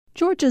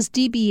Georgia's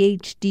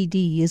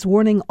DBHDD is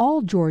warning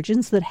all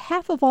Georgians that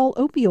half of all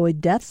opioid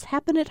deaths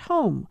happen at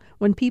home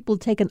when people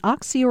take an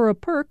oxy or a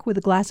perk with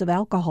a glass of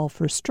alcohol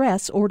for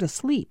stress or to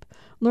sleep.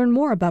 Learn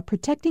more about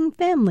protecting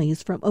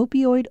families from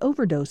opioid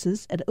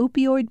overdoses at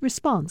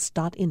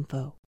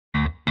opioidresponse.info.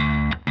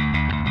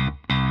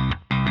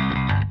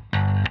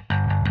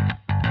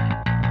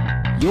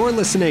 You're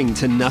listening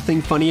to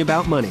Nothing Funny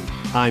About Money.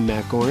 I'm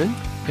Matt Goren.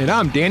 And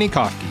I'm Danny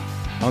Kofke.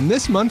 On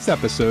this month's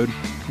episode,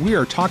 we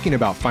are talking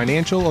about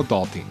financial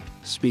adulting.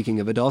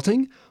 Speaking of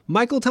adulting,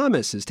 Michael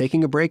Thomas is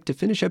taking a break to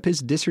finish up his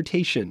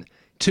dissertation.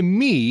 To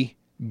me,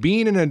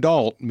 being an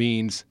adult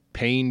means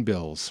paying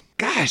bills.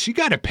 Gosh, you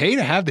got to pay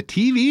to have the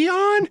TV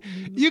on?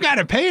 You got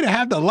to pay to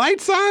have the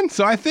lights on?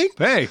 So I think,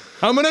 hey,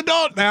 I'm an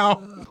adult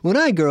now. When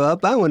I grow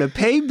up, I want to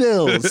pay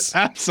bills.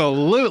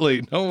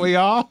 Absolutely. Don't we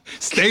all?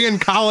 Stay in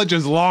college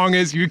as long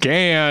as you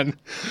can.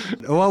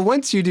 Well,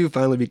 once you do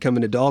finally become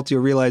an adult,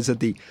 you'll realize that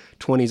the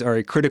 20s are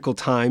a critical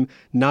time,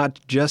 not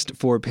just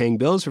for paying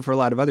bills, but for a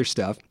lot of other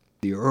stuff.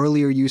 The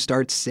earlier you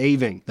start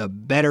saving, the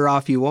better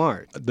off you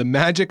are. The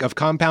magic of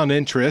compound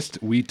interest,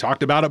 we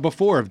talked about it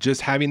before, of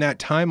just having that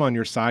time on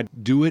your side.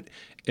 Do it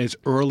as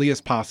early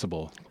as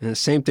possible. And the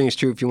same thing is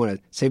true if you want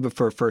to save up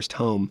for a first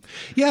home.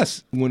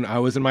 Yes, when I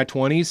was in my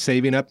 20s,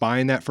 saving up,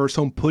 buying that first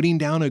home, putting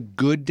down a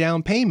good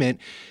down payment.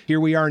 Here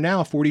we are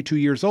now, 42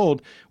 years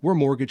old, we're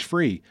mortgage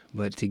free.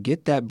 But to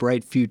get that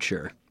bright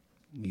future,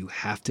 you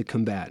have to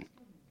combat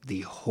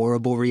the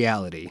horrible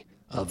reality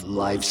of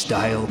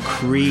lifestyle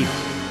creep.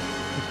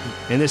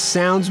 And this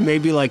sounds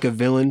maybe like a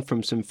villain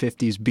from some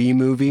 50s B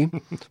movie.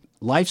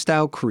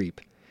 Lifestyle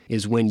creep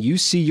is when you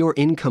see your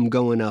income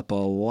going up a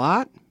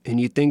lot and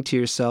you think to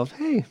yourself,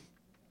 hey,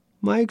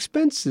 my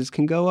expenses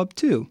can go up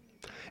too.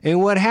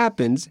 And what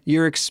happens?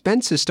 Your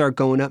expenses start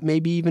going up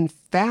maybe even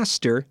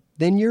faster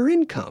than your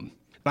income.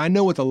 I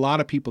know with a lot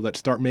of people that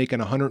start making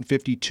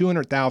 $150,000,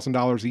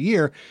 $200,000 a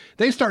year,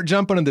 they start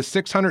jumping into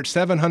 $600,000,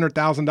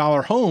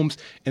 $700,000 homes,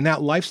 and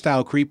that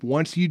lifestyle creep,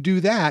 once you do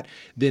that,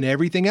 then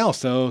everything else.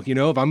 So,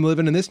 if I'm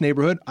living in this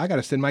neighborhood, I got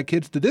to send my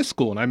kids to this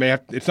school, and I may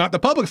have, it's not the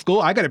public school,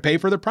 I got to pay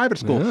for the private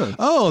school. Yeah.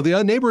 Oh, the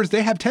other neighbors,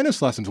 they have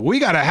tennis lessons. We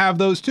got to have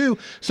those too.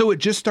 So it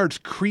just starts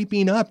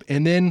creeping up.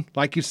 And then,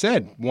 like you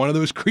said, one of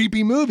those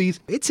creepy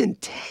movies. It's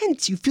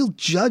intense. You feel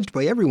judged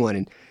by everyone.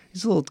 In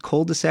these little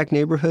cul-de-sac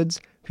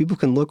neighborhoods, people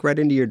can look right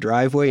into your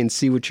driveway and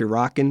see what you're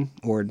rocking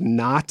or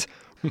not.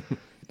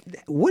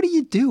 What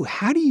do?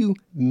 How do you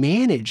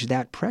manage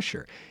that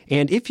pressure?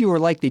 And if you are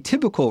like the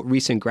typical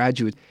recent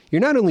graduate,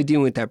 you're not only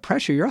dealing with that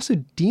pressure, you're also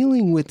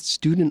dealing with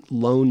student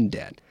loan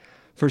debt.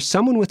 For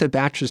someone with a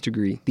bachelor's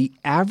degree, the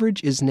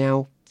average is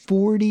now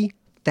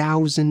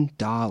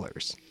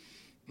 $40,000.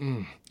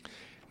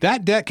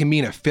 That debt can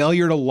mean a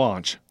failure to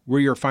launch,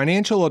 where your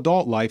financial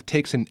adult life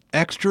takes an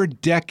extra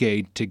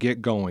decade to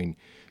get going.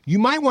 You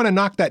might want to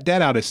knock that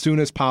debt out as soon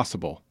as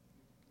possible.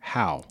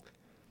 How?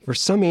 For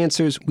some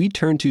answers, we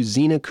turn to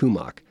Zina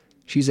Kumok.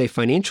 She's a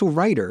financial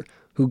writer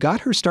who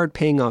got her start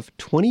paying off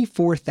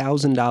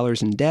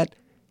 $24,000 in debt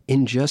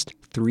in just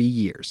 3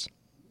 years.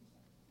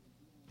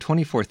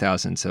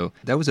 $24,000, so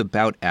that was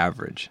about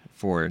average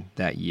for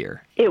that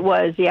year. It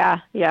was, yeah.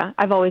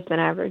 I've always been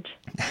average.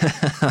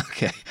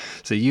 Okay,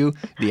 so you,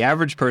 the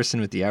average person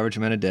with the average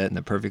amount of debt and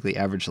the perfectly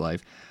average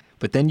life,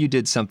 but then you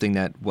did something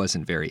that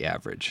wasn't very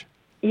average.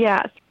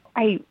 Yeah,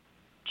 I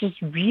just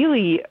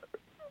really,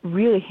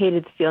 really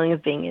hated the feeling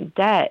of being in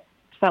debt.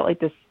 It felt like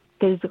this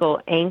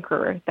physical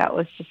anchor that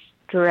was just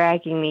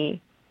dragging me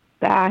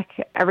back.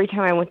 Every time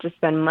I went to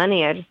spend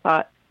money, I just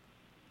thought,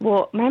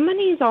 well, my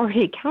money is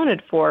already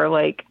accounted for.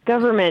 Like,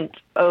 government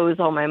owes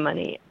all my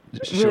money.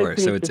 Sure,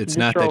 so it's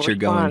not that you're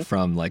going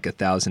from like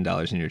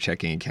 $1,000 in your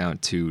checking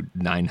account to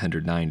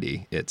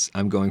 $990. It's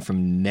I'm going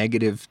from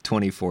negative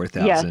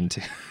 $24,000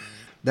 to...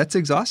 That's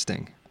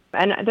exhausting.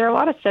 And there are a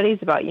lot of studies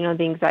about, the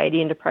anxiety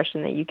and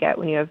depression that you get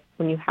when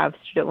you have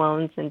student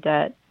loans and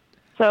debt.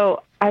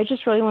 So I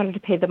just really wanted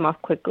to pay them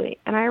off quickly.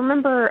 And I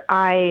remember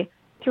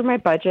through my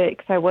budget,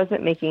 because I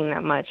wasn't making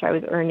that much, I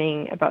was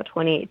earning about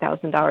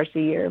 $28,000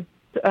 a year,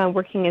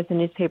 working as a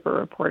newspaper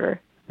reporter.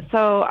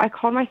 So I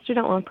called my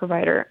student loan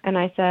provider and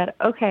I said,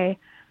 okay,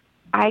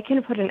 I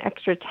can put an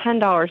extra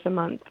 $10 a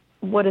month.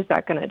 What is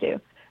that going to do?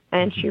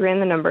 And she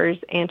ran the numbers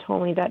and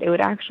told me that it would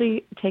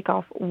actually take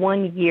off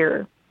 1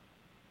 year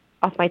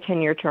off my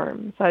 10-year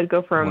term. So I'd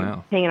go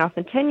from paying it off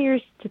in 10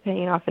 years to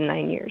paying it off in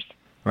 9 years.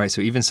 Right, so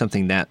even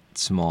something that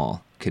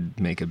small could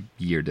make a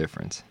year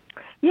difference.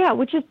 Yeah,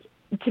 which is,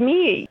 to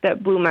me,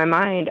 that blew my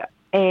mind.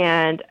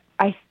 And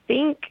I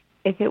think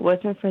if it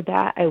wasn't for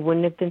that, I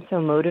wouldn't have been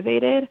so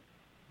motivated,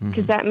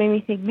 because that made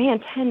me think,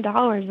 man,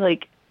 $10,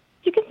 like,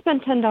 you can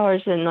spend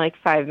 $10 in like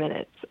 5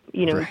 minutes,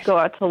 right. Go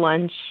out to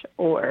lunch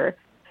or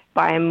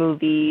buy a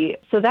movie.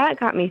 So that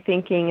got me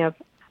thinking of,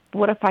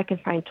 what if I can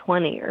find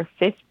 20 or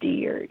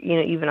 50 or,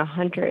 even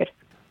 100?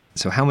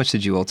 So how much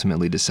did you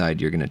ultimately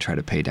decide you're going to try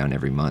to pay down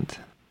every month?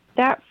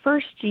 That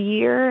first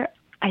year,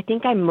 I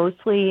think I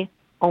mostly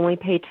only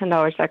paid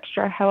 $10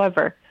 extra.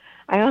 However,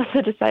 I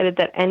also decided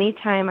that any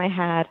time I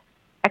had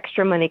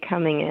extra money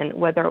coming in,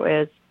 whether it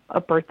was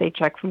a birthday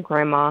check from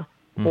grandma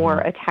or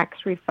a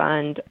tax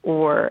refund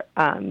or,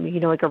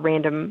 like a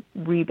random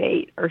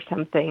rebate or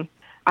something,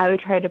 I would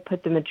try to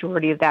put the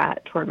majority of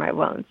that toward my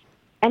loans.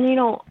 And,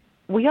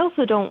 we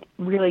also don't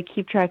really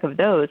keep track of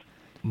those.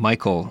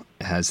 Michael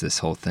has this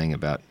whole thing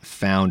about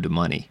found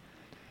money.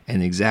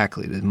 And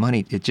exactly, the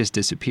money, it just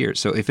disappears.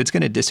 So if it's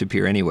going to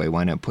disappear anyway,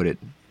 why not put it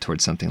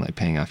towards something like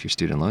paying off your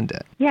student loan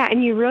debt? Yeah,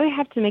 and you really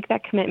have to make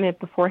that commitment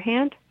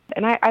beforehand.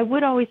 And I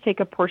would always take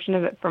a portion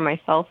of it for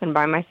myself and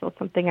buy myself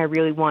something I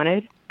really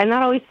wanted. And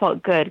that always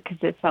felt good because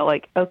it felt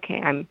like, okay,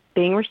 I'm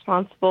being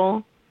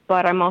responsible,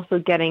 but I'm also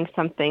getting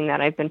something that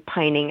I've been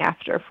pining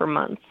after for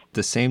months.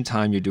 The same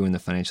time you're doing the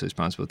financially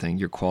responsible thing,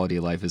 your quality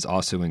of life is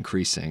also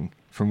increasing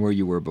from where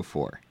you were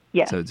before.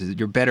 Yes. So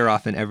you're better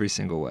off in every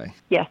single way.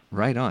 Yes.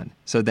 Right on.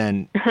 So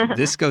then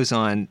this goes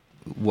on,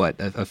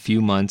 a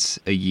few months,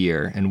 a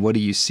year, and what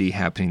do you see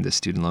happening to the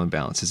student loan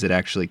balance? Is it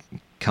actually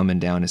coming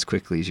down as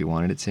quickly as you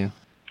wanted it to?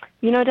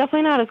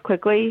 Definitely not as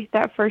quickly.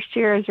 That first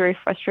year is very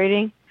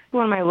frustrating.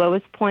 One of my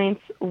lowest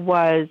points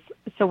was,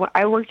 so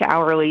I worked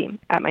hourly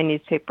at my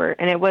newspaper,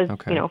 and it was,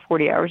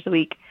 40 hours a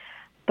week.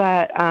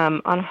 But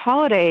on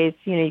holidays,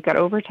 you got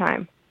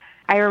overtime.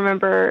 I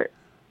remember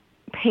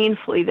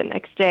painfully the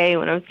next day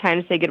when it was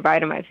time to say goodbye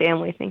to my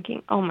family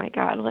thinking, oh my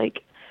God,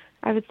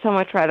 I would so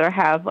much rather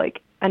have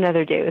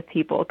another day with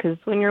people, because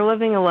when you're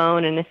living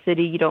alone in a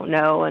city you don't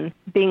know and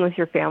being with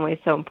your family is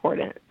so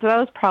important. So that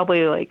was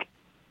probably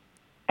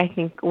I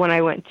think when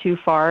I went too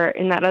far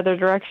in that other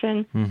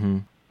direction. Mm-hmm.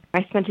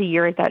 I spent a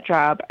year at that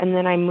job, and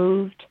then I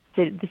moved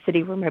to the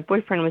city where my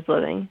boyfriend was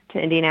living, to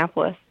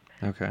Indianapolis.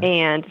 Okay.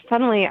 And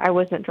suddenly I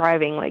wasn't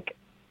driving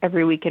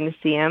every weekend to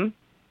see him.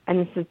 And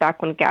this is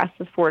back when gas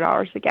was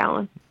 $4 a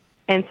gallon.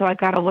 And so I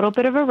got a little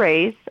bit of a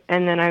raise,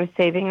 and then I was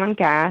saving on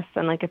gas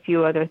and a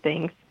few other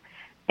things.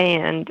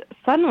 And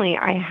suddenly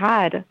I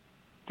had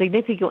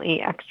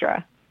significantly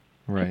extra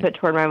to put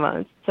toward my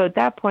loans. So at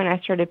that point I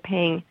started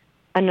paying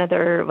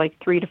another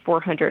 $300 to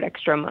 $400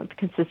 extra a month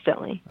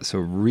consistently. So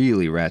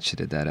really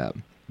ratcheted that up.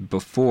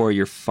 Before,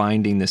 you're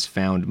finding this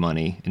found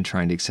money and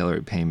trying to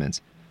accelerate payments,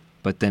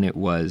 but then it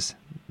was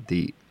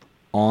the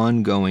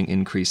ongoing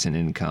increase in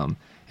income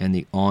and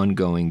the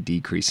ongoing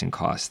decrease in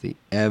costs.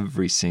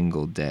 Every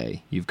single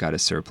day you've got a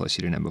surplus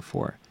you didn't have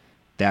before.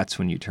 That's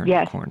when you turn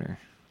the corner.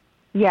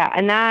 Yeah,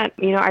 and that,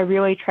 I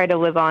really try to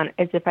live on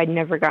as if I'd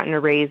never gotten a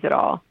raise at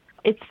all.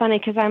 It's funny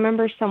because I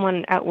remember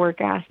someone at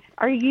work asked,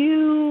 are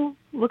you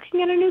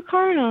looking at a new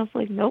car? And I was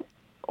like, nope.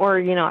 Or,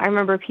 I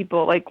remember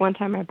people, one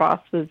time my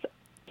boss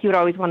he would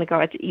always want to go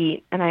out to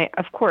eat. And I,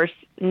 of course,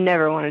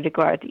 never wanted to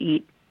go out to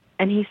eat.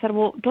 And he said,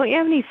 well, don't you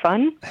have any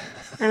fun?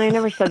 And I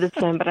never said this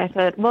to him, but I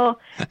said, well,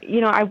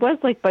 I was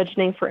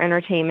budgeting for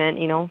entertainment,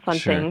 fun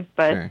things.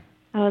 But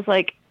I was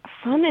like,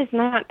 fun is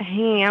not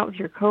hanging out with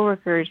your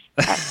coworkers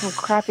at some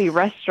crappy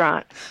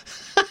restaurant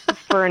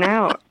for an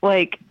hour.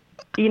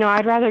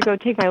 I'd rather go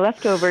take my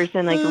leftovers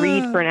and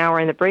read for an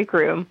hour in the break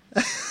room.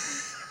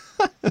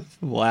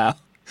 Wow.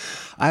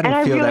 I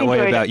don't feel that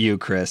way about you,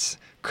 Chris.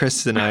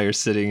 Chris and I are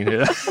sitting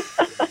here.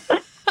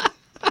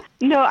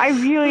 No, I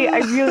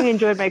really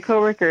enjoyed my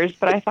coworkers,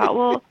 but I thought,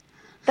 well,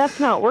 that's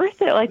not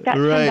worth it. That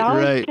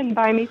 $10 can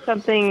buy me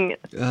something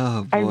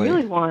I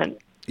really want.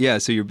 Yeah,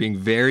 so you're being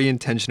very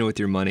intentional with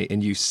your money,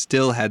 and you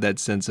still had that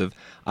sense of,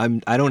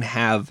 I don't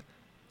have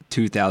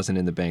 $2,000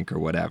 in the bank or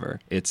whatever.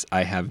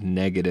 I have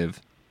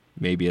negative,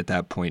 maybe at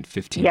that point,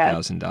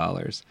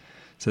 $15,000.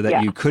 So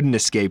that you couldn't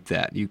escape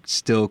that. You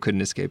still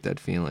couldn't escape that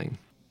feeling.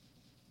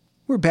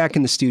 We're back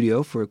in the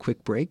studio for a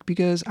quick break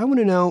because I want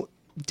to know,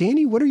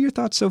 Danny, what are your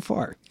thoughts so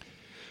far?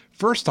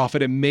 First off,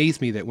 it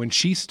amazed me that when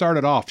she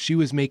started off, she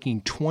was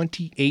making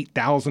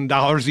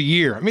 $28,000 a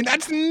year. I mean,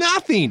 that's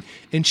nothing.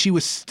 And she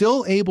was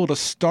still able to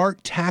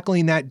start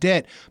tackling that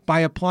debt by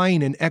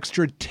applying an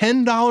extra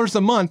 $10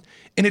 a month,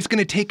 and it's going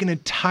to take an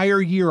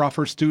entire year off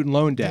her student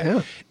loan debt.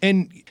 Yeah.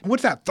 And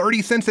what's that,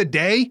 30 cents a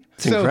day?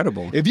 It's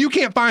incredible. If you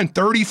can't find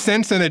 30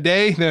 cents in a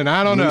day, then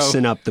I don't know.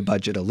 Loosen up the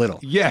budget a little.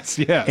 Yes.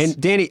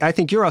 And Danny, I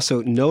think you're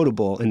also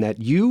notable in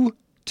that you,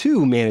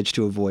 too, managed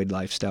to avoid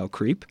lifestyle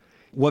creep.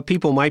 What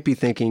people might be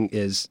thinking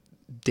is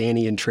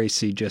Danny and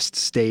Tracy just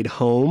stayed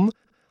home.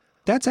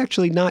 That's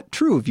actually not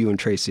true of you and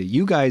Tracy.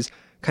 You guys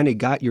kind of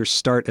got your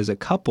start as a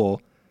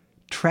couple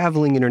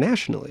traveling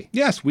internationally.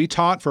 Yes, we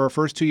taught for our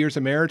first 2 years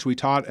of marriage. We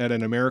taught at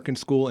an American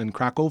school in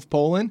Krakow,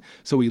 Poland.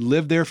 So we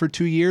lived there for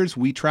 2 years.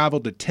 We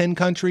traveled to 10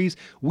 countries.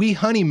 We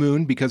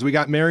honeymooned because we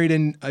got married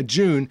in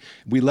June.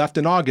 We left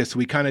in August. So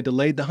we kind of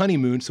delayed the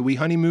honeymoon. So we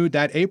honeymooned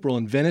that April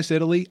in Venice,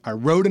 Italy. I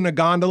rode in a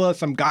gondola.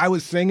 Some guy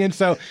was singing.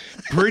 So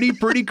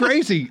pretty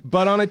crazy,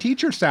 but on a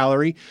teacher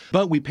salary.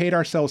 But we paid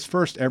ourselves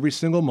first every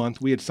single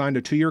month. We had signed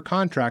a 2-year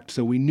contract,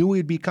 so we knew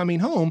we'd be coming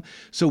home.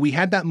 So we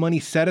had that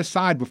money set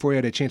aside before we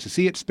had a chance to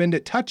see it, spend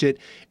it, touch it.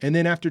 And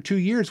then after 2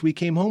 years, we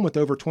came home with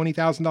over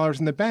 $20,000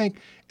 in the bank.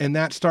 And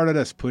that started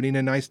us putting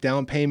a nice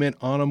down payment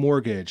on a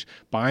mortgage,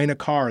 buying a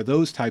car,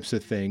 those types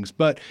of things.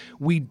 But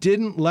we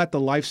didn't let the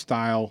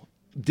lifestyle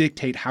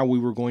dictate how we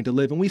were going to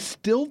live, and we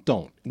still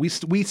don't. We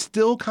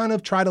still kind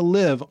of try to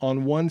live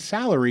on one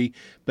salary,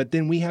 but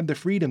then we have the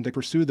freedom to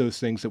pursue those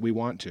things that we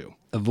want to.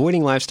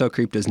 Avoiding lifestyle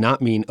creep does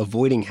not mean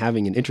avoiding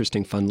having an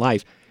interesting, fun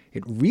life.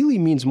 It really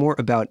means more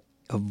about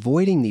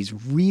avoiding these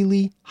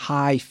really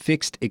high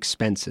fixed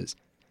expenses.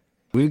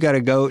 We've got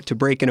to go to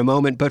break in a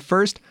moment, but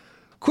first,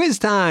 quiz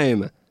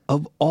time!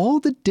 Of all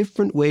the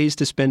different ways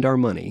to spend our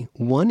money,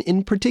 one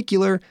in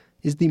particular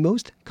is the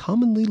most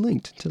commonly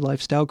linked to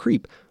lifestyle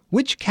creep.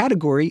 Which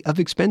category of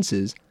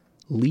expenses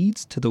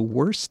leads to the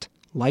worst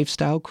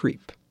lifestyle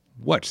creep?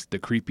 What's the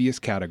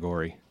creepiest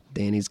category?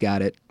 Danny's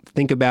got it.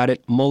 Think about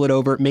it, mull it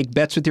over, make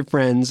bets with your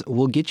friends.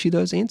 We'll get you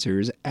those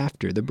answers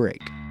after the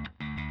break.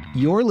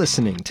 You're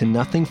listening to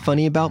Nothing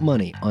Funny About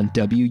Money on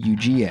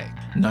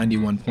WUGA.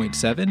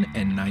 91.7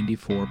 and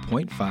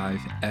 94.5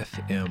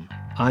 FM.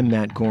 I'm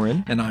Matt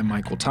Goren. And I'm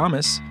Michael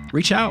Thomas.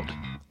 Reach out.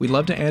 We'd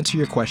love to answer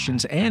your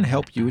questions and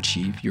help you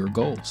achieve your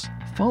goals.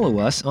 Follow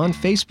us on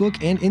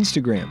Facebook and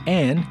Instagram.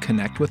 And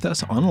connect with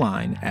us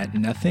online at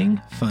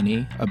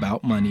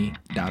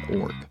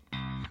nothingfunnyaboutmoney.org.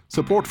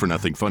 Support for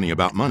Nothing Funny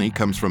About Money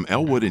comes from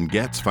Elwood &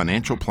 Getz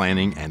Financial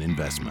Planning and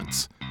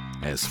Investments.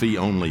 As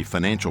fee-only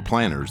financial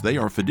planners, they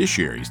are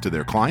fiduciaries to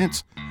their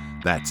clients.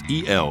 That's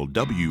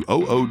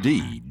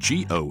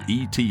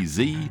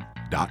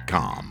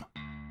ELWOODGOETZ.com.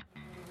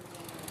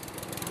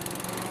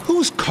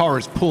 Whose car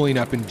is pulling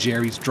up in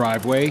Jerry's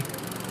driveway?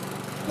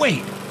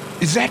 Wait,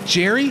 is that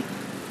Jerry?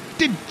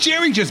 Did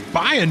Jerry just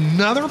buy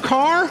another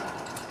car?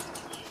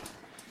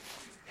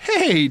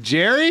 Hey,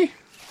 Jerry.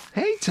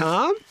 Hey,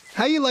 Tom.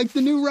 How you like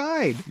the new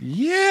ride?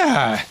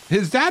 Yeah.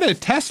 Is that a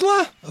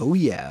Tesla? Oh,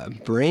 yeah.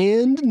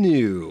 Brand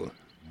new.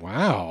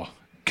 Wow.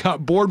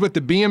 Got bored with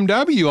the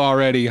BMW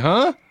already,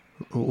 huh?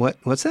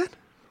 What's that?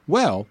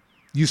 Well,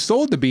 you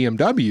sold the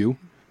BMW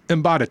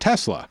and bought a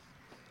Tesla.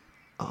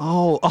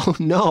 Oh,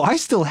 no. I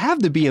still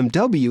have the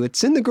BMW.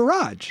 It's in the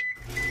garage.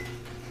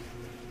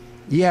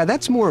 Yeah,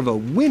 that's more of a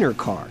winter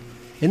car.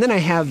 And then I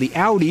have the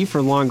Audi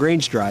for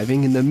long-range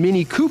driving and the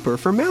Mini Cooper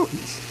for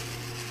mountains.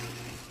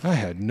 I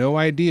had no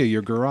idea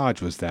your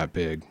garage was that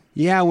big.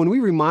 Yeah, when we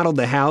remodeled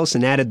the house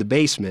and added the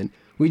basement,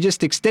 we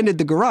just extended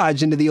the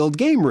garage into the old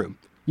game room.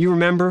 You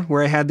remember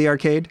where I had the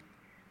arcade?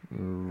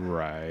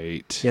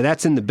 Right. Yeah,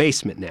 that's in the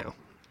basement now.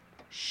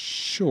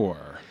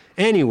 Sure.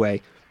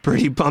 Anyway,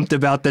 pretty pumped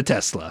about the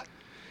Tesla.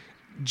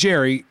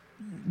 Jerry,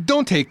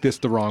 don't take this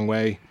the wrong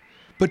way,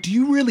 but do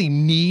you really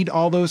need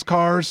all those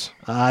cars?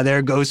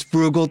 There goes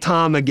Frugal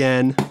Tom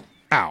again.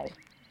 Ow.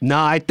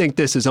 Nah, I think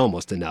this is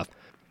almost enough.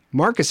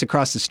 Marcus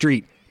across the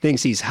street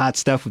thinks he's hot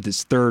stuff with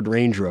his third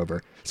Range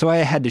Rover, so I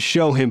had to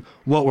show him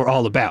what we're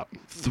all about.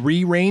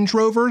 3 Range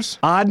Rovers?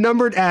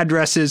 Odd-numbered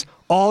addresses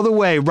all the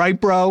way, right,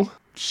 bro?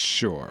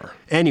 Sure.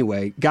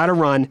 Anyway, gotta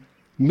run.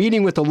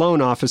 Meeting with the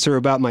loan officer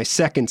about my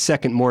second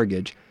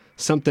mortgage.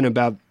 Something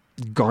about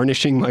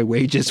garnishing my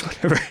wages,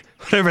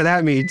 whatever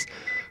that means.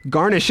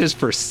 Garnishes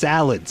for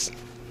salads.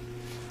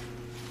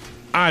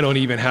 I don't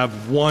even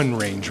have 1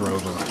 Range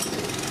Rover.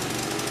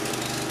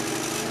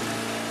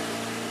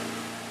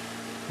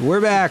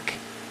 We're back.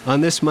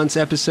 On this month's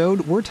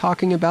episode, we're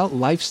talking about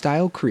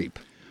lifestyle creep.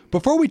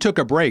 Before we took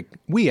a break,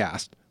 we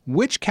asked,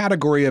 which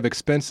category of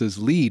expenses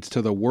leads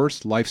to the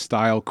worst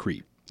lifestyle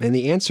creep? And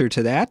the answer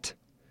to that?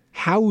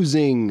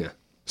 Housing.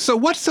 So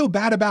what's so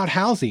bad about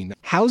housing?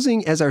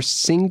 Housing as our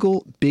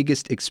single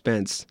biggest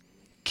expense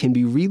can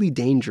be really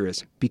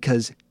dangerous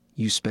because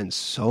you spend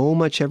so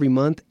much every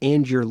month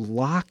and you're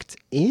locked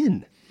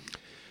in.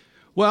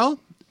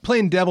 Well,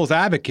 playing devil's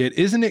advocate,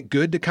 isn't it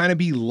good to kind of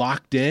be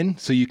locked in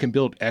so you can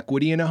build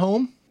equity in a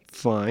home?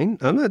 Fine.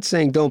 I'm not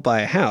saying don't buy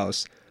a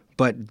house,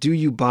 but do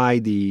you buy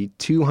the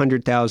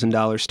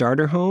 $200,000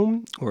 starter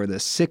home or the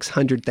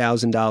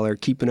 $600,000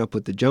 keeping up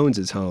with the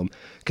Joneses home?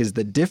 Because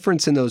the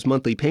difference in those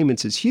monthly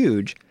payments is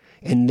huge.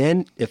 And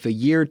then if a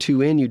year or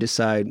two in you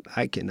decide,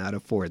 I cannot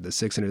afford the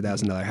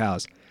 $600,000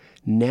 house,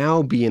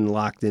 now being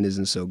locked in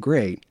isn't so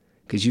great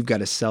because you've got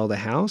to sell the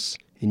house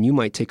and you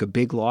might take a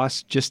big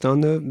loss just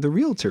on the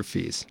realtor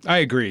fees. I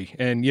agree.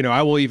 And,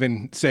 I will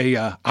even say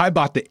I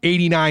bought the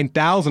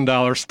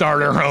 $89,000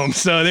 starter home.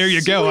 So there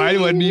you go. I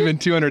wasn't even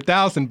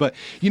 $200,000. But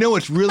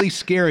what's really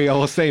scary, I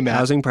will say, Matt.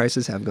 Housing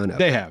prices have gone up.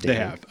 They have.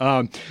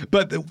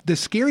 But the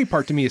scary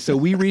part to me is, so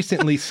we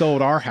recently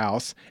sold our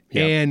house.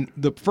 Yep. And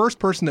the first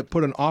person that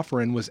put an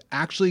offer in was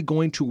actually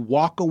going to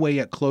walk away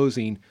at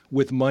closing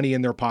with money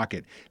in their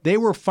pocket. They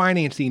were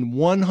financing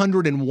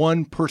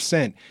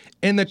 101%.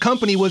 And the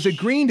company was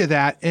agreeing to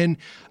that. And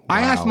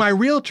I asked my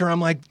realtor,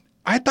 I'm like,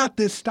 I thought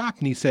this stopped.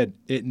 And he said,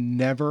 it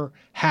never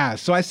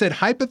has. So I said,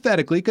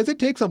 hypothetically, because it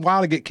takes a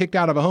while to get kicked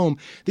out of a home,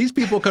 these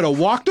people could have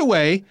walked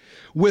away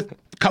with a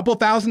couple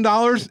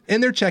 $1,000s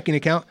in their checking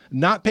account,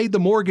 not paid the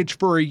mortgage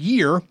for a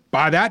year.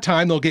 By that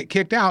time, they'll get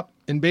kicked out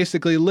and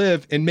basically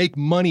live and make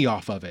money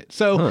off of it.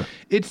 So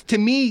it's, to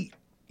me,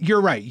 you're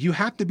right. You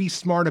have to be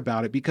smart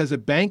about it because a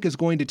bank is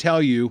going to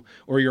tell you,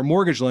 or your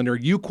mortgage lender,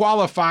 you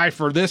qualify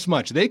for this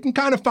much. They can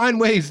kind of find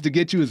ways to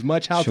get you as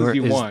much house as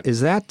you want.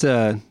 Is that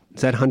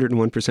Is that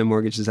 101%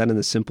 mortgage? Is that in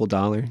the simple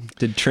dollar?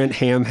 Did Trent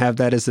Ham have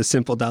that as the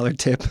simple dollar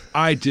tip?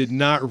 I did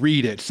not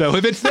read it. So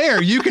if it's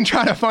there, you can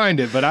try to find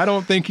it, but I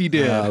don't think he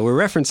did. We're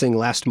referencing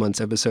last month's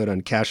episode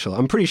on cash flow.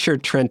 I'm pretty sure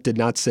Trent did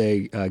not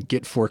say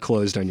get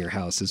foreclosed on your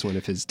house as one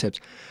of his tips.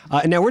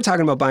 Now we're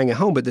talking about buying a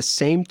home, but the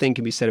same thing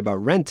can be said about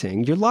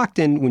renting. You're locked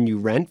in when you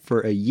rent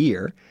for a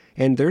year.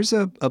 And there's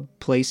a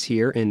place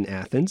here in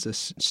Athens, a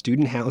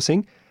student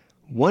housing,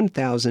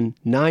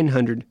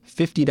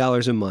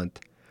 $1,950 a month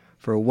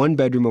for a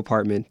one-bedroom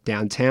apartment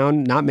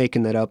downtown. Not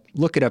making that up.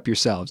 Look it up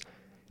yourselves.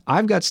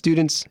 I've got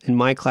students in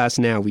my class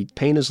now. We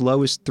paying as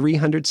low as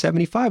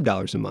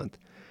 $375 a month.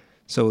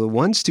 So the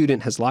one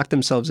student has locked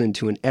themselves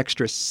into an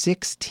extra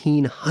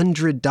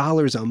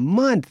 $1,600 a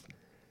month.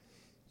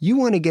 You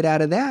want to get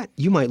out of that,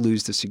 you might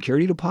lose the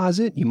security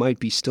deposit. You might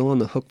be still on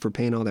the hook for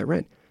paying all that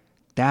rent.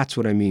 That's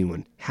what I mean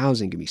when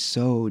housing can be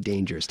so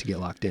dangerous to get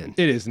locked in.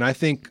 It is, and I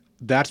think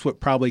that's what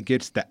probably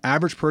gets the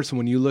average person,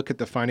 when you look at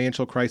the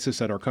financial crisis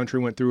that our country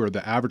went through, or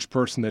the average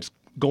person that's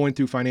going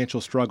through financial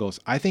struggles.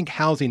 I think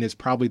housing is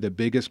probably the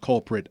biggest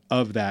culprit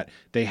of that.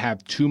 They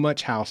have too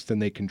much house than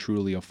they can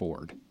truly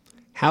afford.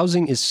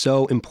 Housing is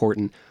so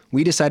important.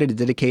 We decided to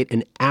dedicate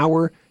an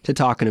hour to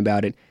talking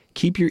about it.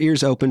 Keep your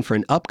ears open for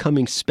an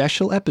upcoming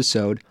special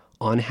episode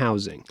on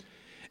housing.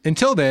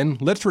 Until then,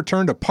 let's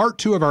return to part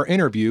 2 of our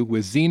interview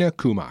with Zina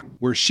Kumok,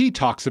 where she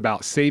talks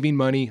about saving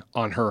money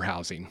on her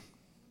housing.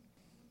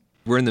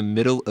 We're in the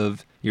middle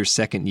of your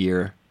second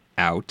year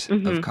out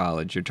of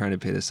college. You're trying to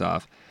pay this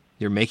off.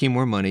 You're making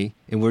more money,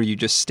 and were you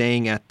just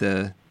staying at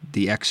the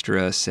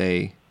extra,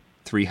 say,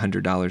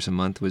 $300 a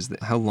month?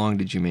 How long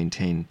did you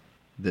maintain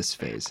this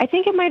phase? I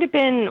think it might have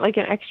been like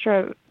an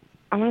extra,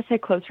 I want to say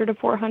closer to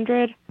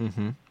 400.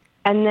 Mm-hmm.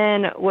 And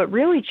then what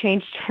really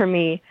changed for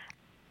me,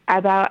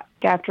 about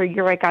after a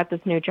year I got this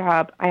new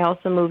job, I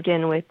also moved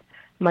in with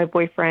my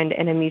boyfriend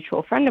and a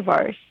mutual friend of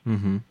ours.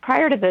 Mm-hmm.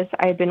 Prior to this,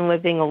 I had been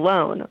living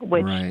alone,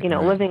 which,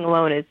 living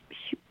alone is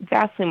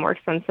vastly more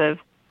expensive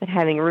than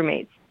having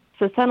roommates.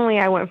 So suddenly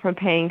I went from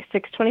paying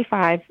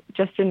 $625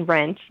 just in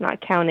rent,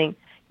 not counting,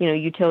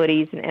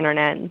 utilities and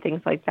internet and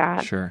things like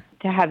that, sure,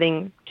 to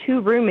having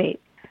 2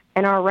 roommates.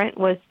 And our rent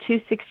was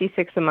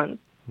 $266 a month.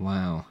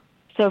 Wow.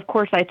 So of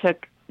course I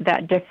took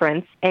that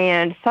difference,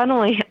 and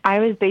suddenly I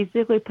was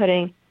basically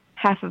putting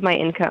half of my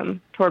income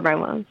toward my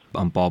loans.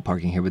 I'm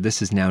ballparking here, but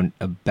this is now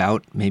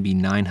about maybe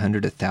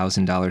 $900,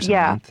 $1,000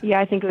 a month. Yeah,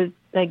 I think it was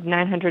like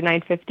 $900,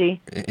 $950.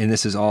 And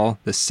this is all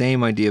the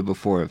same idea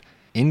before of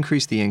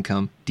increase the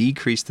income,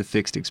 decrease the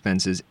fixed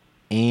expenses,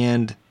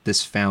 and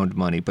this found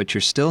money. But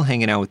you're still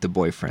hanging out with the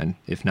boyfriend,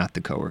 if not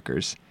the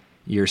coworkers.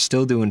 You're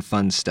still doing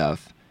fun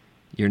stuff.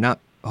 You're not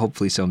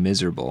hopefully so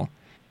miserable.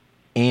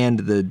 And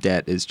the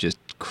debt is just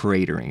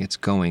cratering. It's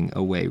going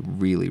away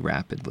really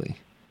rapidly.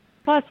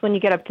 Plus, when you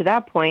get up to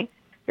that point,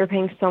 you're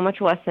paying so much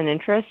less in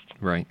interest.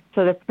 Right.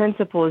 So the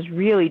principal is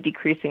really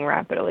decreasing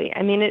rapidly.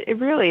 I mean, it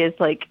really is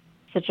like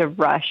such a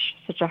rush,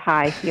 such a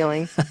high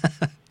feeling.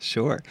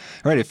 Sure.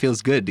 All right. It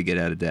feels good to get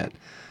out of debt.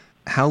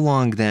 How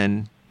long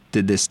then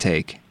did this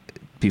take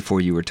before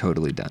you were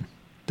totally done?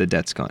 The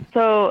debt's gone.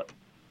 So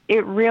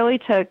it really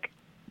took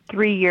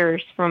 3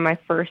 years from my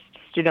first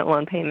student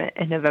loan payment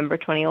in November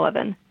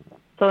 2011.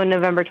 So in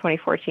November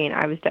 2014,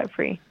 I was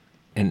debt-free.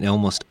 And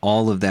almost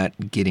all of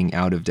that getting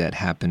out of debt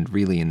happened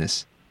really in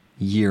this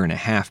 1.5 year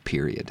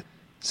period.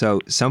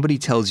 So somebody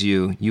tells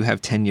you you have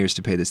 10 years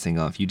to pay this thing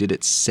off. You did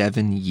it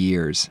 7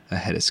 years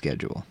ahead of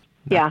schedule.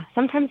 Yeah.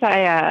 Sometimes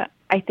I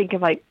think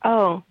of okay,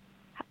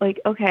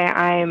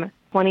 I'm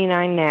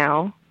 29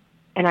 now,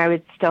 and I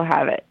would still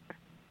have it.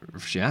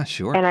 Yeah,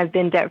 sure. And I've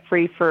been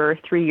debt-free for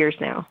 3 years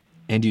now.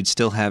 And you'd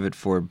still have it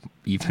for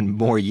even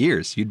more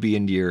years. You'd be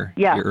into your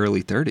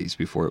early 30s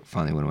before it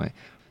finally went away.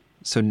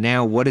 So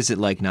now what is it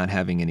like not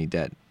having any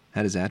debt?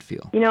 How does that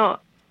feel?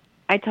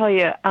 I tell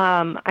you,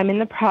 I'm in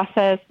the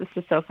process. This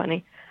is so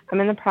funny.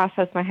 I'm in the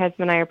process. My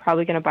husband and I are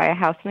probably going to buy a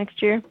house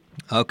next year.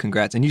 Oh,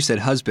 congrats. And you said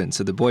husband,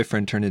 so the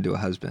boyfriend turned into a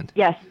husband.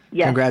 Yes.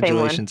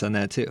 Congratulations on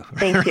that, too.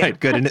 Thank you. Right,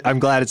 good. And I'm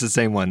glad it's the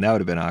same one. That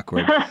would have been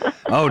awkward.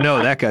 Oh,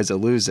 no, that guy's a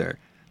loser.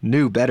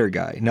 New, better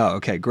guy. No,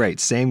 okay, great.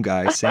 Same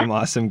guy, same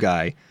awesome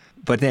guy.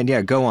 But then,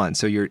 go on.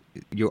 So you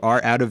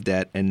are out of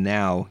debt, and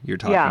now you're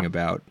talking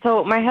about...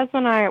 So my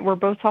husband and I, we're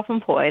both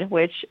self-employed,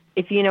 which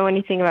if you know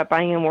anything about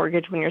buying a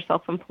mortgage when you're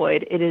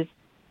self-employed, it is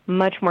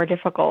much more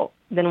difficult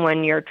than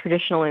when you're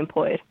traditionally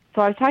employed.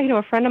 So I was talking to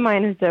a friend of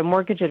mine who's a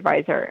mortgage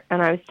advisor,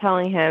 and I was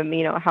telling him,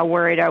 how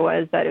worried I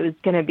was that it was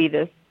going to be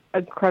this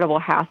incredible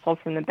hassle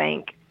from the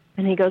bank.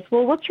 And he goes,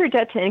 well, what's your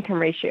debt-to-income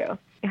ratio?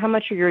 How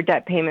much are your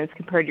debt payments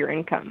compared to your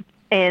income?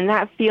 And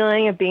that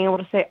feeling of being able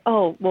to say,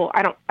 oh, well,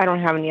 I don't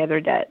have any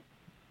other debt.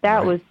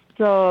 That was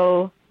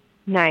so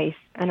nice.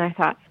 And I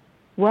thought,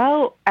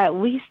 well, at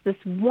least this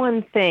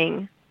one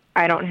thing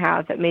I don't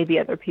have that maybe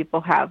other people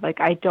have. Like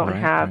I don't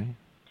have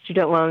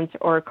student loans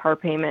or a car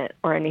payment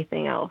or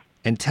anything else.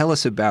 And tell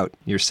us about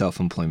your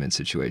self-employment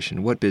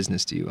situation. What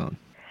business do you own?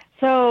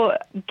 So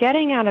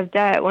getting out of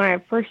debt, when I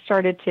first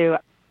started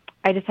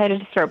I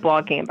decided to start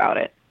blogging about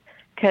it.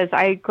 because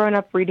I'd grown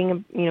up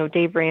reading,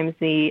 Dave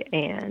Ramsey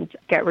and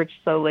Get Rich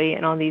Slowly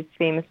and all these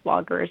famous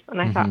bloggers.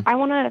 And I thought, I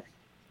want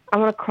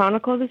to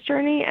chronicle this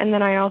journey, and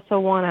then I also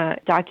want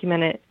to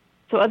document it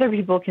so other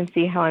people can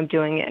see how I'm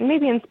doing it and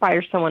maybe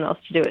inspire someone else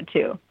to do it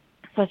too.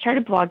 So I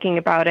started blogging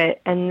about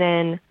it, and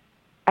then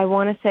I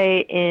want to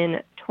say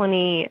in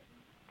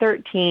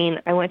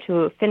 2013, I went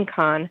to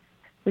FinCon,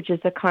 which is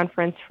a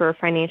conference for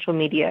financial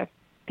media.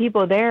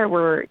 People there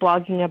were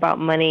blogging about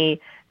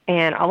money,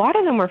 and a lot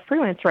of them were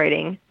freelance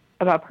writing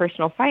about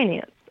personal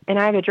finance. And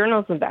I have a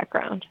journalism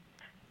background.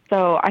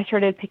 So I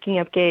started picking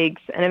up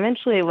gigs, and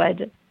eventually it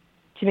led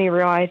to me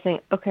realizing,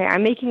 okay,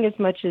 I'm making as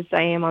much as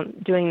I am on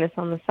doing this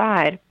on the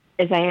side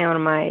as I am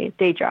on my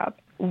day job.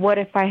 What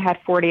if I had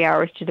 40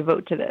 hours to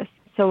devote to this?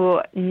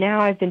 So now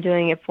I've been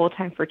doing it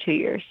full-time for 2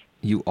 years.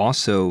 You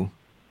also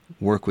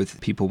work with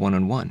people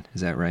one-on-one,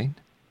 is that right?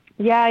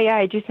 Yeah,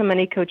 I do some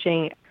money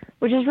coaching,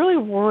 which is really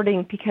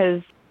rewarding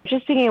because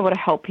just being able to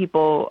help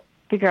people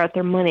figure out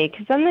their money,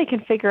 because then they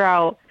can figure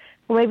out,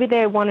 well, maybe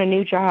they want a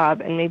new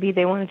job and maybe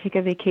they want to take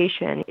a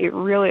vacation. It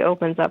really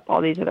opens up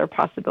all these other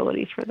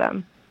possibilities for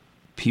them.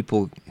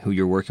 People who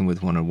you're working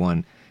with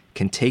one-on-one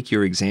can take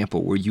your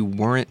example where you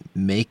weren't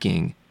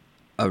making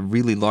a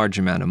really large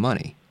amount of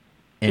money,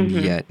 and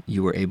yet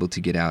you were able to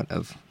get out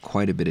of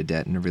quite a bit of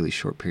debt in a really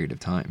short period of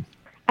time.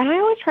 And I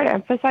always try to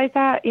emphasize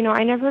that.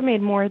 I never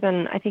made more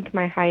than, I think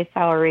my highest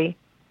salary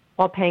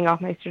while paying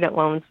off my student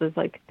loans was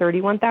like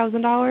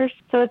 $31,000.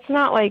 So it's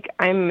not like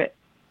I'm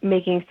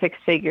making six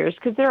figures,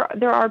 because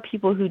there are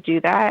people who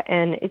do that,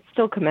 and it's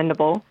still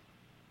commendable,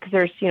 because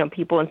there's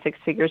people in six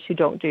figures who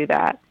don't do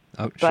that.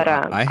 Oh, sure.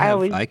 But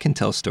I can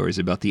tell stories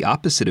about the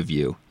opposite of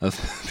you,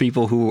 of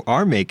people who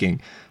are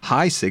making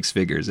high six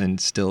figures and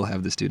still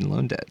have the student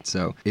loan debt.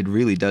 So it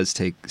really does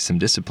take some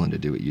discipline to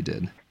do what you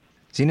did.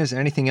 Zina, is there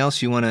anything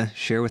else you want to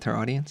share with our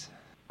audience?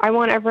 I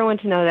want everyone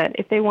to know that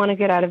if they want to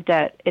get out of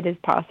debt, it is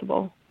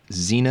possible.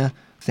 Zina,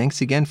 thanks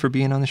again for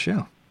being on the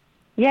show.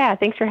 Yeah,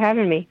 thanks for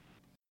having me.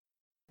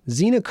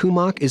 Zina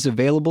Kumok is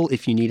available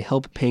if you need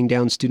help paying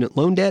down student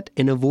loan debt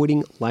and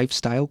avoiding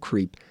lifestyle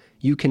creep.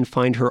 You can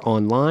find her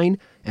online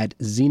at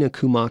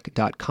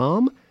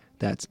zinakumok.com.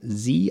 That's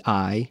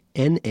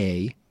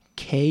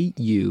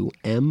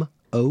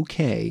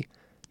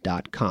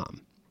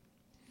ZinaKumok.com.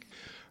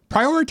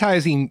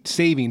 Prioritizing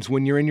savings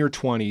when you're in your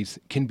 20s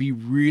can be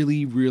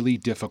really, really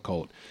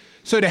difficult.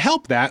 So to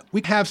help that,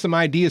 we have some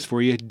ideas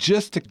for you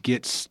just to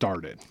get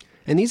started.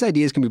 And these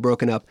ideas can be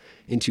broken up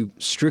into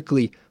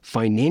strictly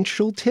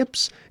financial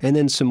tips and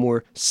then some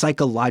more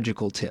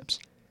psychological tips.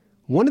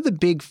 One of the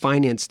big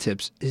finance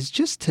tips is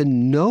just to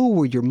know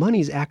where your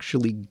money's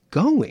actually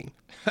going.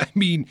 I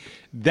mean,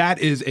 that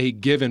is a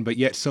given, but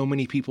yet so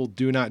many people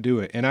do not do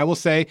it. And I will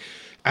say,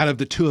 out of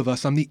the two of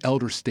us, I'm the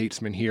elder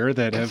statesman here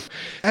that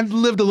have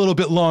lived a little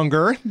bit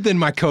longer than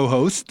my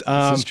co-host.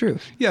 This is true.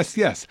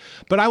 Yes.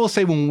 But I will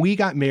say, when we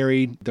got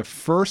married, the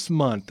first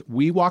month,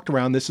 we walked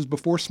around. This is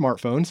before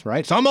smartphones,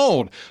 right? So I'm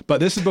old, but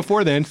this is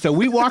before then. So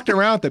we walked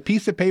around with a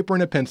piece of paper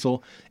and a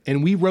pencil,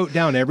 and we wrote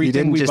down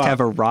everything we bought. You didn't just have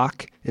a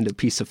rock and a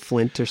piece of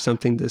flint or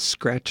something to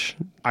scratch?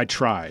 I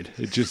tried.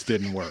 It just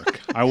didn't work.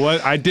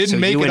 I didn't so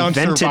make you it on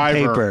invented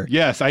Survivor. Paper.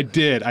 Yes, I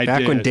did.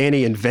 Back when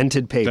Danny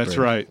invented paper.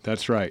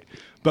 That's right.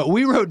 But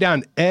we wrote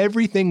down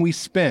everything we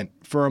spent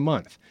for a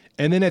month.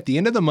 And then at the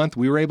end of the month,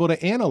 we were able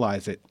to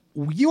analyze it.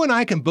 You and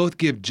I can both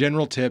give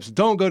general tips.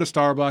 Don't go to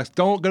Starbucks.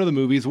 Don't go to the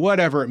movies,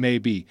 whatever it may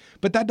be.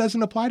 But that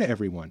doesn't apply to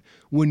everyone.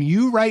 When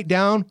you write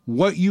down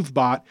what you've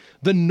bought,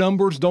 the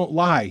numbers don't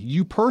lie.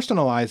 You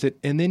personalize it,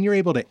 and then you're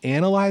able to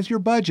analyze your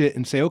budget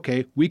and say,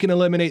 okay, we can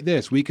eliminate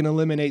this, we can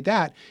eliminate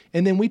that.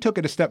 And then we took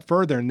it a step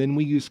further, and then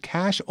we used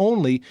cash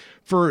only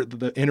for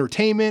the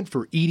entertainment,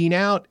 for eating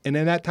out, and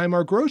at that time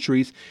our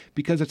groceries,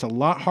 because it's a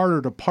lot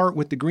harder to part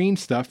with the green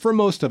stuff for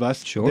most of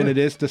us than it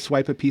is to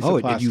swipe a piece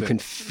of plastic. You can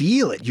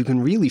feel it. You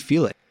can really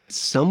feel it.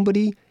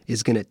 Somebody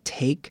is going to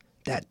take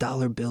that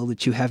dollar bill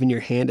that you have in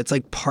your hand. It's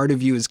like part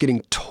of you is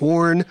getting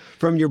torn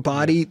from your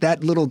body. Yeah.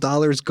 That little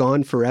dollar's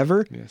gone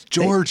forever. Yes.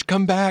 George,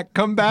 come back.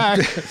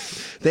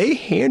 They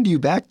hand you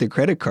back the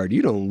credit card.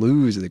 You don't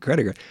lose the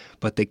credit card,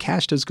 but the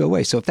cash does go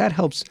away. So if that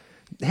helps,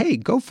 hey,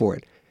 go for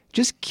it.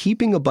 Just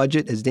keeping a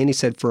budget, as Danny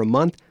said, for a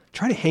month,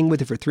 try to hang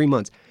with it for 3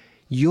 months.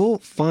 You'll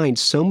find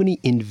so many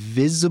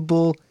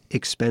invisible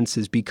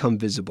expenses become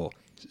visible.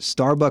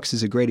 Starbucks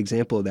is a great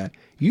example of that.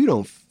 You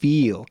don't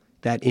feel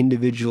that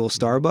individual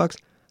Starbucks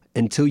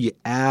until you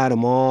add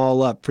them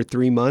all up for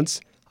 3 months.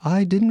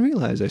 I didn't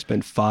realize I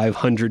spent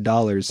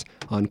 $500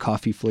 on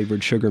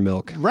coffee-flavored sugar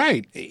milk.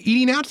 Right.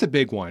 Eating out's a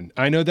big one.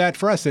 I know that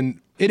for us. And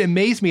it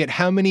amazed me at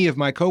how many of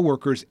my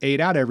coworkers ate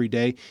out every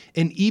day.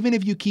 And even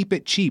if you keep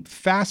it cheap,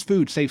 fast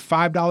food, say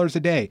 $5 a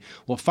day.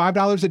 Well,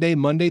 $5 a day,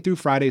 Monday through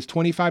Friday is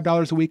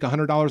 $25 a week,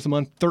 $100 a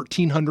month,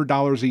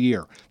 $1,300 a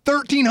year.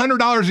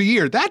 $1,300 a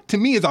year. That to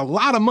me is a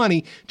lot of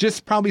money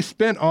just probably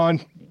spent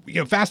on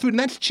fast food, and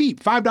that's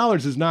cheap.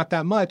 $5 is not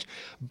that much.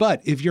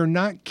 But if you're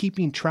not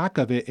keeping track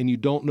of it and you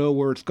don't know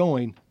where it's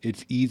going,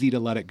 it's easy to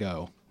let it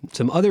go.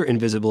 Some other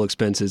invisible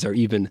expenses are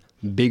even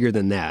bigger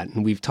than that.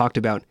 And we've talked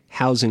about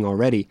housing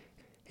already.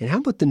 And how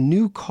about the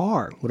new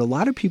car? What a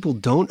lot of people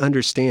don't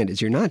understand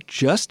is you're not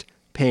just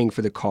paying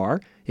for the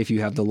car. If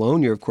you have the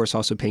loan, you're of course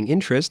also paying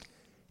interest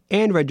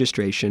and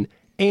registration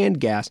and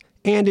gas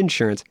and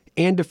insurance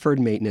and deferred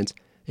maintenance.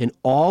 And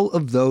all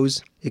of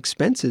those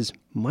expenses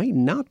might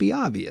not be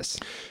obvious.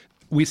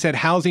 We said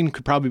housing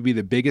could probably be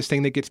the biggest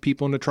thing that gets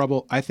people into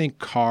trouble. I think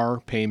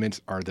car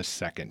payments are the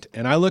second.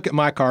 And I look at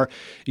my car.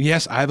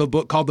 Yes, I have a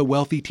book called The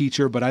Wealthy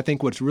Teacher, but I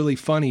think what's really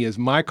funny is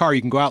my car,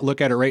 you can go out and look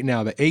at it right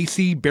now. The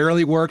AC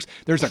barely works.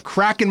 There's a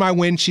crack in my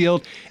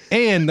windshield,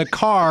 and the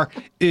car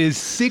is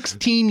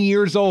 16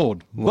 years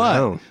old.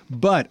 Wow.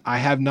 But I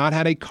have not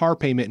had a car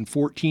payment in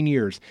 14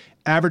 years.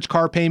 Average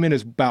car payment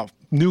is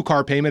new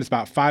car payment is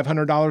about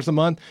 $500 a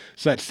month.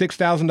 So that's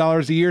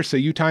 $6,000 a year. So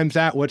you times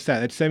that, what's that?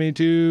 That's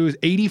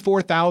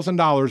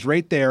 $84,000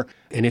 right there.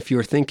 And if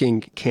you're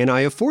thinking, can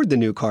I afford the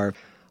new car?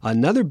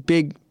 Another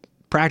big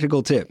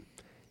practical tip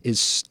is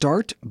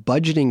start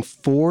budgeting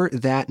for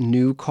that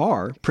new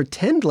car.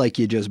 Pretend like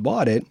you just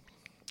bought it,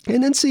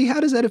 and then see how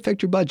does that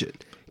affect your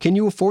budget. Can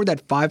you afford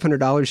that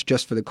 $500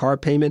 just for the car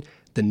payment,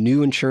 the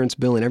new insurance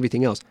bill, and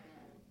everything else?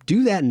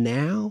 Do that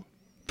now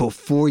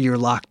before you're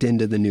locked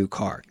into the new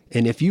car.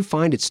 And if you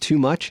find it's too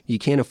much, you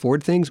can't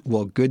afford things,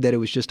 well, good that it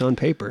was just on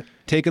paper.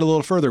 Take it a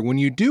little further. When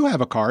you do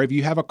have a car, if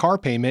you have a car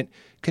payment,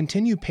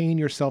 continue paying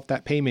yourself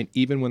that payment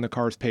even when the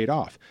car is paid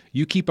off.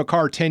 You keep a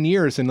car 10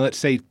 years, and let's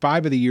say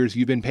 5 of the years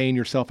you've been paying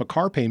yourself a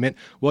car payment,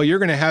 well, you're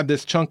going to have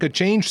this chunk of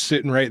change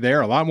sitting right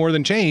there, a lot more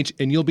than change,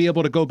 and you'll be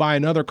able to go buy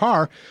another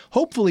car,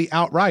 hopefully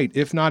outright,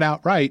 if not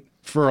outright,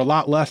 for a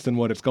lot less than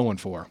what it's going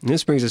for. And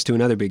this brings us to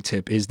another big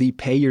tip, is the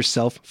pay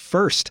yourself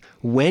first.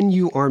 When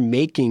you are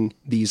making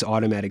these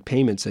automatic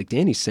payments, like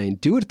Danny's saying,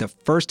 do it at the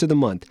first of the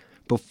month.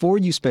 Before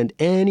you spend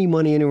any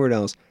money anywhere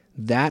else,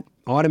 that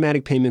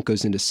automatic payment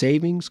goes into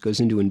savings, goes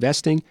into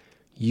investing.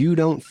 You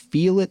don't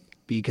feel it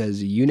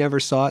because you never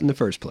saw it in the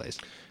first place.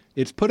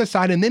 It's put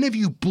aside, and then if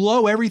you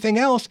blow everything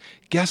else,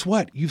 guess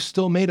what? You've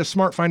still made a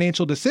smart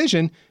financial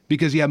decision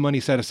because you have money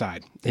set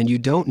aside. And you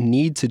don't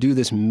need to do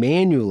this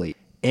manually.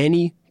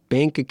 Any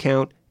bank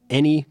account,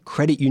 any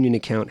credit union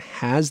account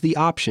has the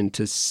option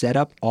to set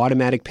up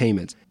automatic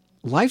payments.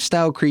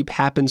 Lifestyle creep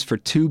happens for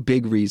 2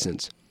 big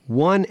reasons.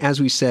 One,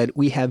 as we said,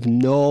 we have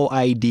no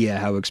idea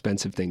how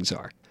expensive things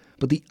are.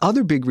 But the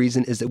other big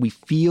reason is that we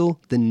feel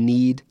the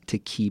need to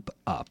keep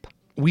up.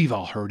 We've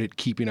all heard it,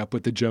 keeping up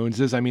with the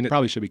Joneses. I mean, it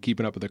probably should be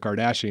keeping up with the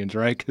Kardashians,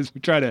 right? Because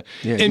we try to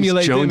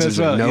emulate them as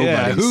well.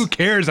 Yeah, who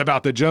cares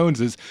about the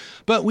Joneses?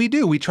 But we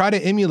do. We try to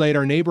emulate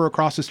our neighbor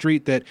across the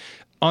street that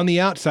on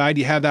the outside,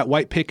 you have that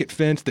white picket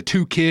fence, the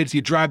 2 kids,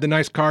 you drive the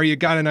nice car, you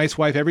got a nice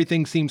wife,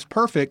 everything seems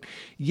perfect.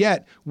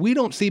 Yet, we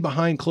don't see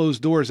behind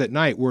closed doors at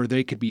night where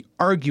they could be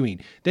arguing.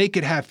 They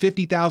could have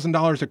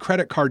 $50,000 of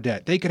credit card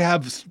debt. They could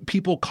have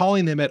people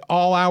calling them at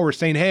all hours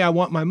saying, hey, I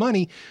want my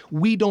money.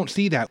 We don't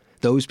see that.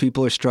 Those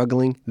people are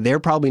struggling. They're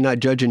probably not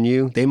judging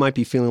you. They might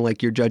be feeling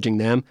like you're judging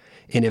them.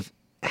 And if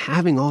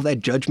having all that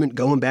judgment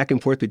going back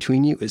and forth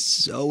between you is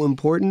so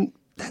important,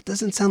 that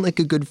doesn't sound like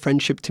a good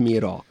friendship to me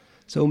at all.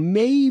 So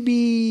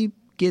maybe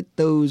get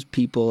those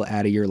people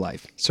out of your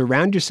life.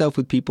 Surround yourself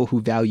with people who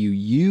value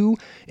you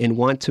and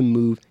want to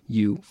move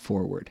you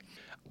forward.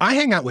 I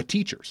hang out with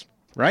teachers,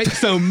 right?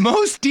 So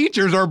most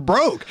teachers are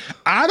broke.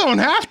 I don't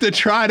have to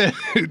try to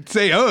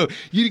say, oh,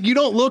 you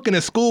don't look in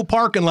a school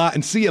parking lot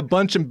and see a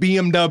bunch of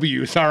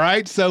BMWs, all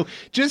right? So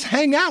just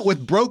hang out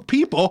with broke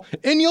people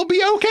and you'll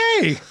be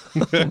okay.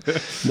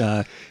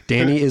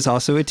 Danny is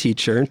also a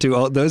teacher. To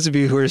all those of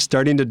you who are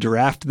starting to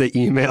draft the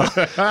email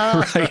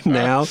right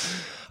now,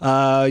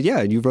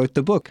 you wrote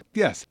the book.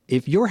 Yes.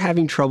 If you're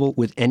having trouble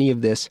with any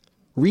of this,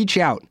 reach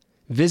out.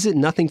 Visit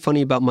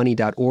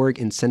nothingfunnyaboutmoney.org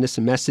and send us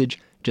a message.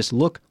 Just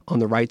look on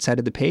the right side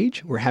of the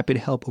page. We're happy to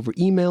help over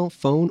email,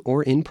 phone,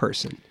 or in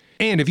person.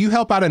 And if you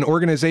help out an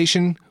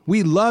organization,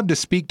 we love to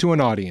speak to an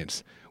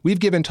audience. We've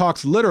given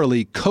talks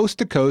literally coast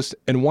to coast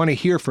and want to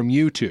hear from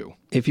you too.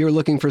 If you're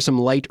looking for some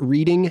light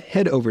reading,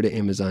 head over to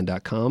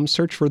Amazon.com,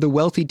 search for The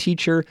Wealthy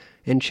Teacher,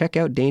 and check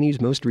out Danny's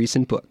most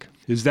recent book.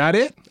 Is that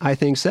it? I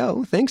think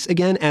so. Thanks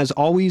again, as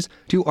always,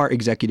 to our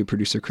executive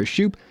producer, Chris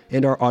Shoup,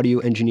 and our audio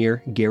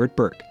engineer, Garrett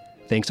Burke.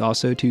 Thanks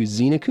also to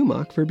Zina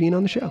Kumok for being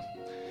on the show.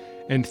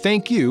 And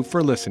thank you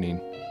for listening.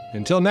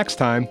 Until next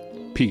time,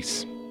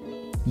 peace.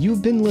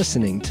 You've been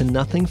listening to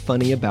Nothing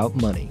Funny About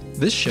Money.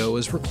 This show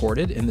is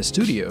recorded in the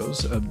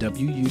studios of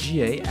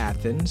WUGA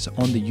Athens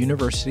on the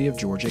University of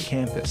Georgia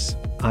campus.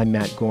 I'm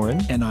Matt Goren.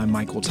 And I'm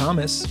Michael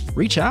Thomas.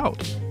 Reach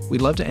out.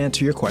 We'd love to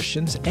answer your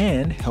questions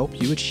and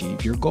help you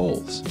achieve your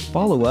goals.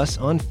 Follow us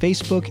on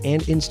Facebook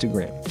and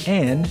Instagram.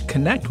 And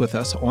connect with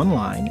us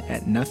online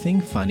at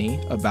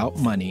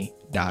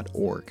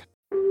nothingfunnyaboutmoney.org.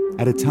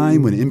 At a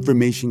time when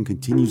information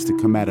continues to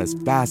come at us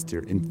faster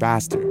and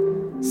faster,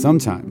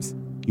 sometimes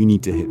you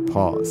need to hit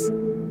pause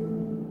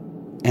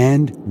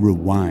and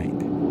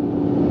rewind.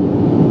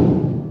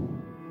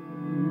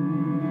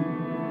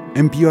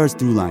 NPR's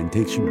Throughline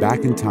takes you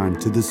back in time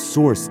to the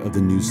source of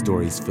the news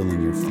stories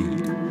filling your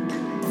feed.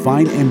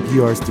 Find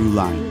NPR's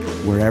Throughline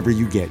wherever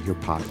you get your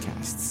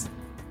podcasts.